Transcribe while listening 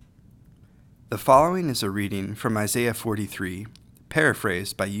The following is a reading from Isaiah 43,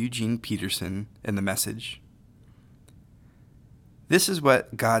 paraphrased by Eugene Peterson in The Message. This is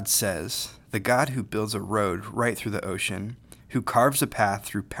what God says, the God who builds a road right through the ocean, who carves a path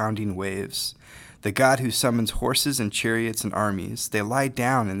through pounding waves, the God who summons horses and chariots and armies. They lie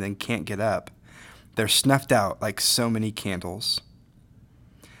down and then can't get up. They're snuffed out like so many candles.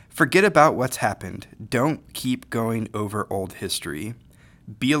 Forget about what's happened. Don't keep going over old history.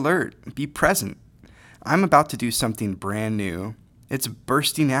 Be alert. Be present. I'm about to do something brand new. It's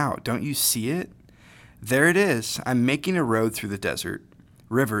bursting out. Don't you see it? There it is. I'm making a road through the desert,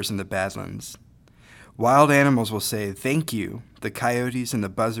 rivers in the Badlands. Wild animals will say, "Thank you," the coyotes and the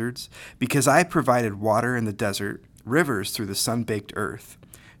buzzards, because I provided water in the desert, rivers through the sun-baked earth,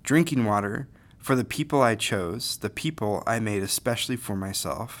 drinking water for the people I chose, the people I made especially for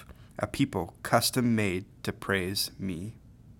myself, a people custom made to praise me.